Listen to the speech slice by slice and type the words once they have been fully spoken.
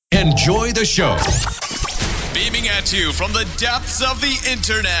enjoy the show. Beaming at you from the depths of the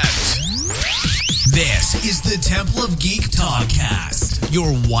internet. This is the Temple of Geek Talkcast,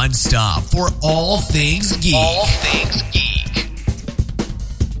 your one stop for all things geek. All things geek.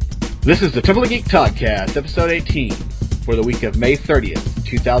 This is the Temple of Geek Talkcast, episode 18, for the week of May 30th,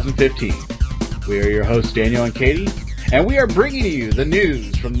 2015. We are your hosts, Daniel and Katie, and we are bringing you the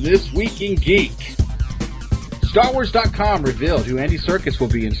news from this week in geek. StarWars.com revealed who Andy Serkis will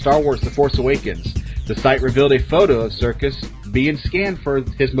be in Star Wars The Force Awakens. The site revealed a photo of Serkis being scanned for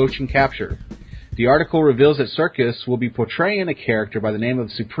his motion capture. The article reveals that Serkis will be portraying a character by the name of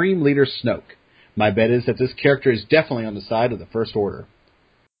Supreme Leader Snoke. My bet is that this character is definitely on the side of the First Order.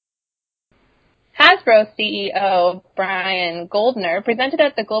 Hasbro CEO Brian Goldner presented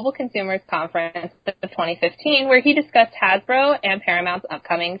at the Global Consumers Conference of 2015, where he discussed Hasbro and Paramount's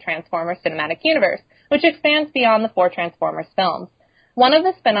upcoming Transformers Cinematic Universe, which expands beyond the 4 Transformers films. One of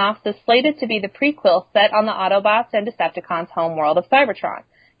the spin-offs is slated to be the prequel set on the Autobots and Decepticons' home world of Cybertron.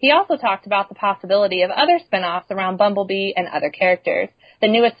 He also talked about the possibility of other spin-offs around Bumblebee and other characters. The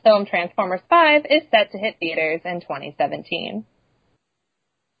newest film, Transformers 5, is set to hit theaters in 2017.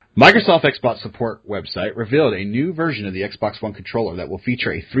 Microsoft Xbox support website revealed a new version of the Xbox One controller that will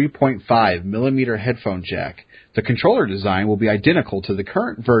feature a 3.5mm headphone jack. The controller design will be identical to the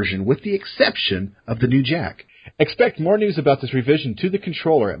current version with the exception of the new jack. Expect more news about this revision to the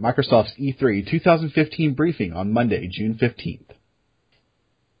controller at Microsoft's E3 2015 briefing on Monday, June 15th.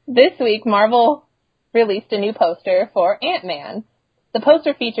 This week, Marvel released a new poster for Ant-Man. The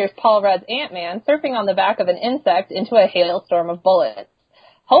poster features Paul Rudd's Ant-Man surfing on the back of an insect into a hailstorm of bullets.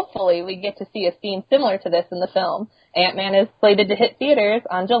 Hopefully, we get to see a scene similar to this in the film. Ant-Man is slated to hit theaters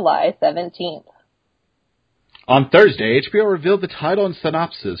on July 17th. On Thursday, HBO revealed the title and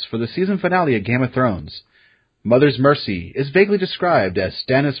synopsis for the season finale of Game of Thrones. Mother's Mercy is vaguely described as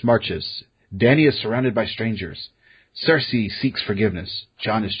Stannis marches. Dany is surrounded by strangers. Cersei seeks forgiveness.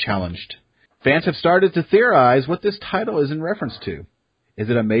 Jon is challenged. Fans have started to theorize what this title is in reference to. Is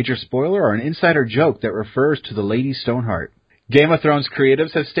it a major spoiler or an insider joke that refers to the Lady Stoneheart? Game of Thrones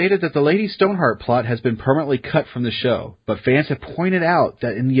creatives have stated that the Lady Stoneheart plot has been permanently cut from the show, but fans have pointed out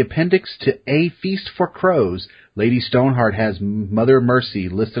that in the appendix to A Feast for Crows, Lady Stoneheart has Mother Mercy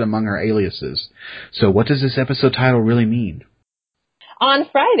listed among her aliases. So what does this episode title really mean? On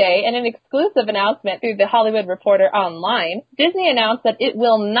Friday, in an exclusive announcement through The Hollywood Reporter Online, Disney announced that it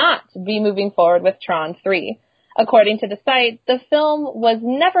will not be moving forward with Tron 3. According to the site, the film was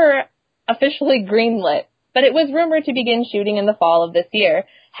never officially greenlit, but it was rumored to begin shooting in the fall of this year.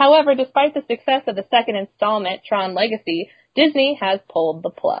 However, despite the success of the second installment, Tron Legacy, Disney has pulled the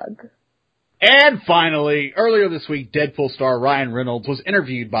plug. And finally, earlier this week, Deadpool star Ryan Reynolds was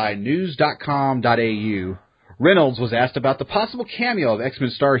interviewed by news.com.au. Reynolds was asked about the possible cameo of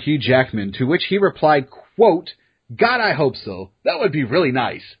X-Men star Hugh Jackman, to which he replied, quote, "God, I hope so. That would be really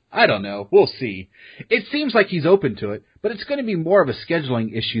nice. I don't know. We'll see. It seems like he's open to it, but it's going to be more of a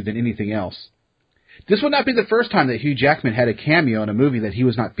scheduling issue than anything else." This would not be the first time that Hugh Jackman had a cameo in a movie that he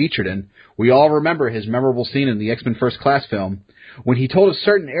was not featured in. We all remember his memorable scene in the X-Men First Class film, when he told a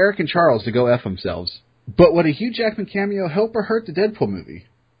certain Eric and Charles to go F themselves. But would a Hugh Jackman cameo help or hurt the Deadpool movie?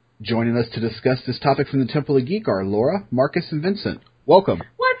 Joining us to discuss this topic from the Temple of Geek are Laura, Marcus, and Vincent. Welcome.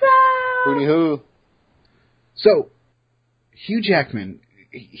 What's up? Hooty hoo. So, Hugh Jackman,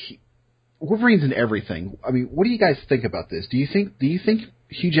 Wolverine's in everything. I mean, what do you guys think about this? Do you think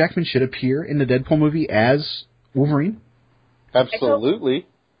Hugh Jackman should appear in the Deadpool movie as Wolverine? Absolutely.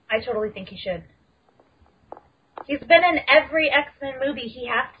 I totally think he should. He's been in every X-Men movie. He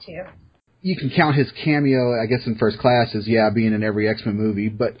has to. You can count his cameo, I guess, in First Class as, being in every X-Men movie.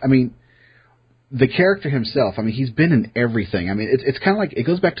 But, I mean, the character himself, I mean, he's been in everything. I mean, it's kind of like, it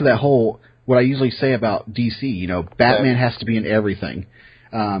goes back to that whole, what I usually say about DC, Batman has to be in everything.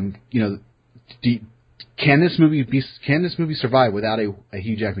 Can this movie survive without a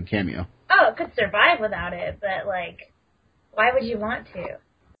Hugh Jackman cameo? Oh, it could survive without it, but, why would you want to?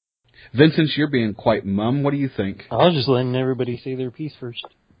 Vincent, you're being quite mum. What do you think? I was just letting everybody say their piece first.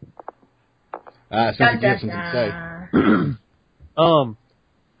 Sounds like you have something to say.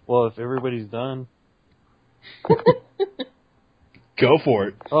 Well, if everybody's done. Go for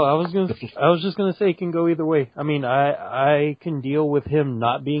it. Oh, I was just gonna say it can go either way. I mean, I can deal with him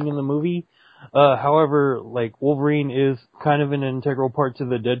not being in the movie. However, Wolverine is kind of an integral part to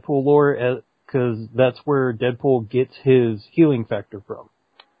the Deadpool lore, because that's where Deadpool gets his healing factor from.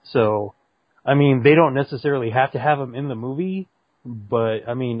 So, I mean, they don't necessarily have to have him in the movie, but,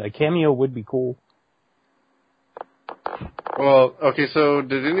 I mean, a cameo would be cool. Well, okay, so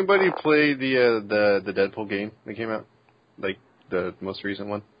did anybody play the Deadpool game that came out? The most recent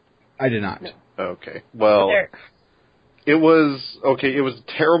one? I did not. No. Okay. Well, it was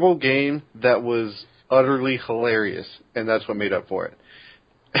a terrible game that was utterly hilarious, and that's what made up for it.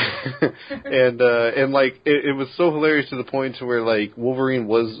 and like it was so hilarious to the point to where like Wolverine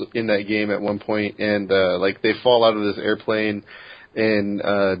was in that game at one point, and like they fall out of this airplane, and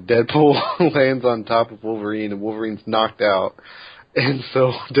Deadpool lands on top of Wolverine, and Wolverine's knocked out. And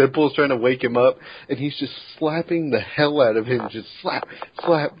so Deadpool's trying to wake him up, and he's just slapping the hell out of him, just slap,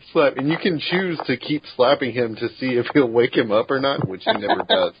 slap, slap. And you can choose to keep slapping him to see if he'll wake him up or not, which he never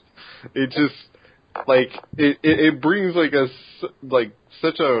does. It just, like, it brings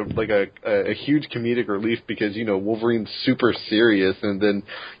such a huge comedic relief because, you know, Wolverine's super serious, and then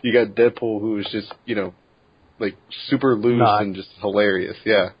you got Deadpool who's just, you know, like super loose and just hilarious.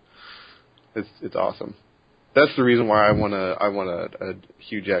 Yeah. It's awesome. That's the reason why I want a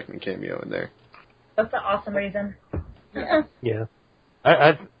Hugh Jackman cameo in there. That's an awesome reason. Yeah.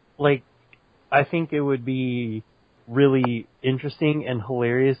 I think it would be really interesting and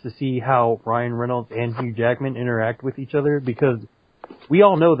hilarious to see how Ryan Reynolds and Hugh Jackman interact with each other, because we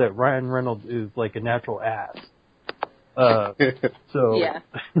all know that Ryan Reynolds is like a natural ass. So Yeah.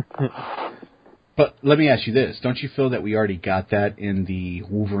 But let me ask you this. Don't you feel that we already got that in the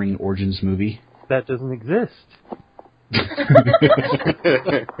Wolverine Origins movie? that doesn't exist. Hey,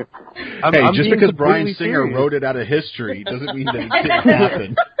 I'm just being because Bryan completely Singer serious. wrote it out of history doesn't mean that it didn't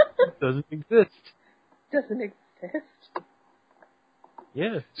happen. It doesn't exist. Doesn't exist.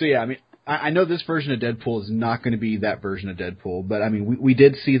 Yeah. So yeah, I mean, I know this version of Deadpool is not going to be that version of Deadpool, but I mean, we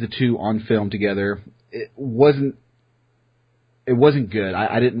did see the two on film together. It wasn't good.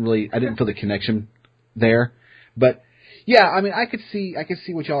 I didn't feel the connection there, but yeah, I mean, I could see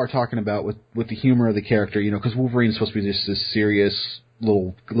what y'all are talking about with the humor of the character, you know, because Wolverine's supposed to be just this serious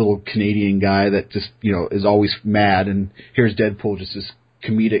little Canadian guy that just, you know, is always mad, and here's Deadpool, just this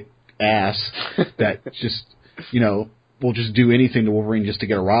comedic ass that just, you know, will just do anything to Wolverine just to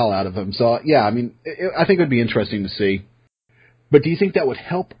get a rile out of him. So yeah, I mean, I think it would be interesting to see. But do you think that would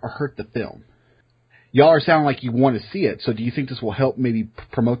help or hurt the film? Y'all are sounding like you want to see it, so do you think this will help maybe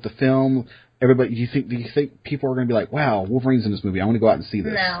promote the film? Everybody, do you think people are going to be like, wow, Wolverine's in this movie, I want to go out and see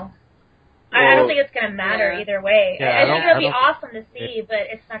this? No. I don't think it's going to matter either way. Yeah, I think it'll be I don't- awesome to see, but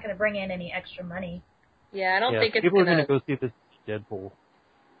it's not going to bring in any extra money. Yeah, I don't think it's people are gonna. going to go see this Deadpool.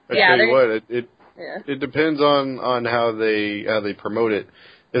 I Yeah, tell you they're- what, Yeah. it depends on how they promote it.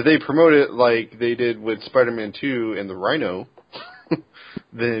 If they promote it like they did with Spider-Man 2 and the Rhino,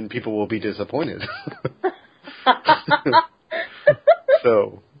 then people will be disappointed.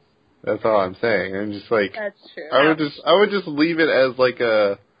 So that's all I'm saying. I'm just like, That's true. I would just leave it as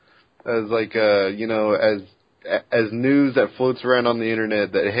you know, as news that floats around on the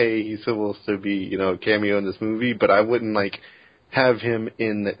internet that, hey, he's supposed to be, you know, a cameo in this movie, but I wouldn't like have him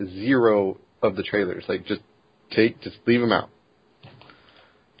in zero of the trailers. Like just leave him out.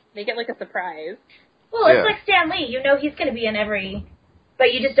 Make it like a surprise. Well, it's Yeah. like Stan Lee. You know he's going to be in every,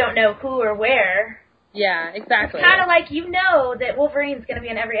 but you just don't know who or where. Yeah, exactly. It's kind of like you know that Wolverine's going to be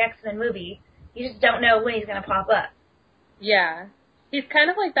in every X-Men movie. You just don't know when he's going to pop up. Yeah. He's kind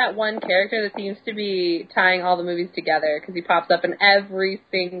of like that one character that seems to be tying all the movies together because he pops up in every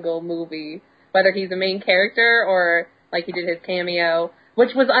single movie, whether he's a main character or like he did his cameo,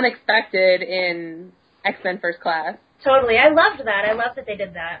 which was unexpected in X-Men First Class. Totally. I loved that. I loved that they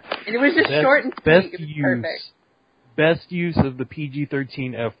did that. And it was just short and sweet. Best It was use. perfect. Best use of the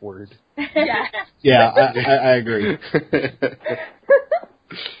PG-13 F word. Yeah. Yeah, I agree.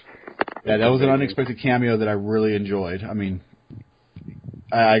 Yeah, that was an unexpected cameo that I really enjoyed. I mean,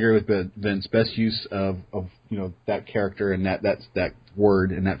 I agree with Vince. Best use of you know, that character and that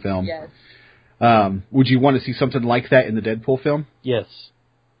word in that film. Yes. Would you want to see something like that in the Deadpool film? Yes.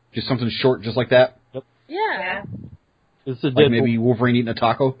 Just something short, just like that? Yeah. It's a Like Deadpool. maybe Wolverine eating a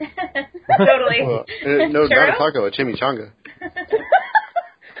taco? Totally. Well, no, not a taco, a chimichanga.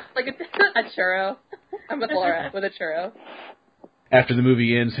 Like a churro. I'm with Laura with a churro. After the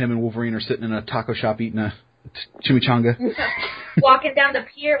movie ends, him and Wolverine are sitting in a taco shop eating a chimichanga. Walking down the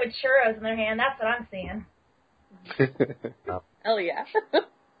pier with churros in their hand. That's what I'm seeing. Hell yeah.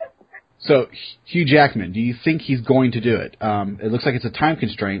 So, Hugh Jackman, do you think he's going to do it? It looks like it's a time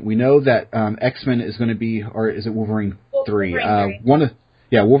constraint. We know that X-Men is going to be, or is it Wolverine 3? Wolverine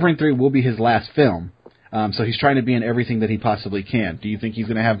 3. Wolverine 3 will be his last film. So he's trying to be in everything that he possibly can. Do you think he's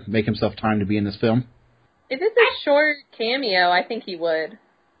going to make himself time to be in this film? If it's a short cameo, I think he would.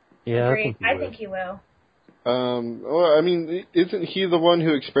 Yeah, Agreed. I I think he will. Well, I mean, isn't he the one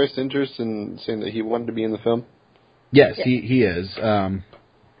who expressed interest in saying that he wanted to be in the film? Yes, he is.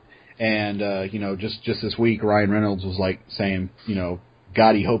 And you know, just this week, Ryan Reynolds was like saying, you know,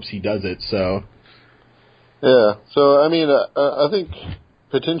 God, he hopes he does it. So yeah. So I mean, I think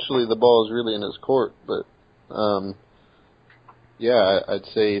potentially the ball is really in his court, but yeah, I'd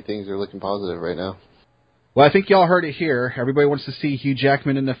say things are looking positive right now. Well, I think y'all heard it here. Everybody wants to see Hugh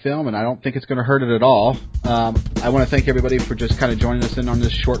Jackman in the film, and I don't think it's going to hurt it at all. I want to thank everybody for just kind of joining us in on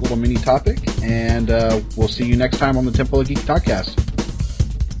this short little mini topic, and we'll see you next time on the Temple of Geek podcast.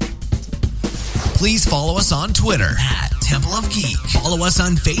 Please follow us on Twitter at Temple of Geek. Follow us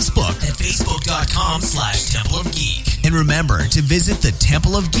on Facebook at facebook.com/Temple of Geek. And remember to visit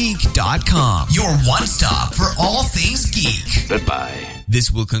thetempleofgeek.com, your one stop for all things geek. Goodbye.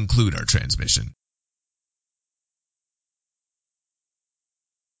 This will conclude our transmission.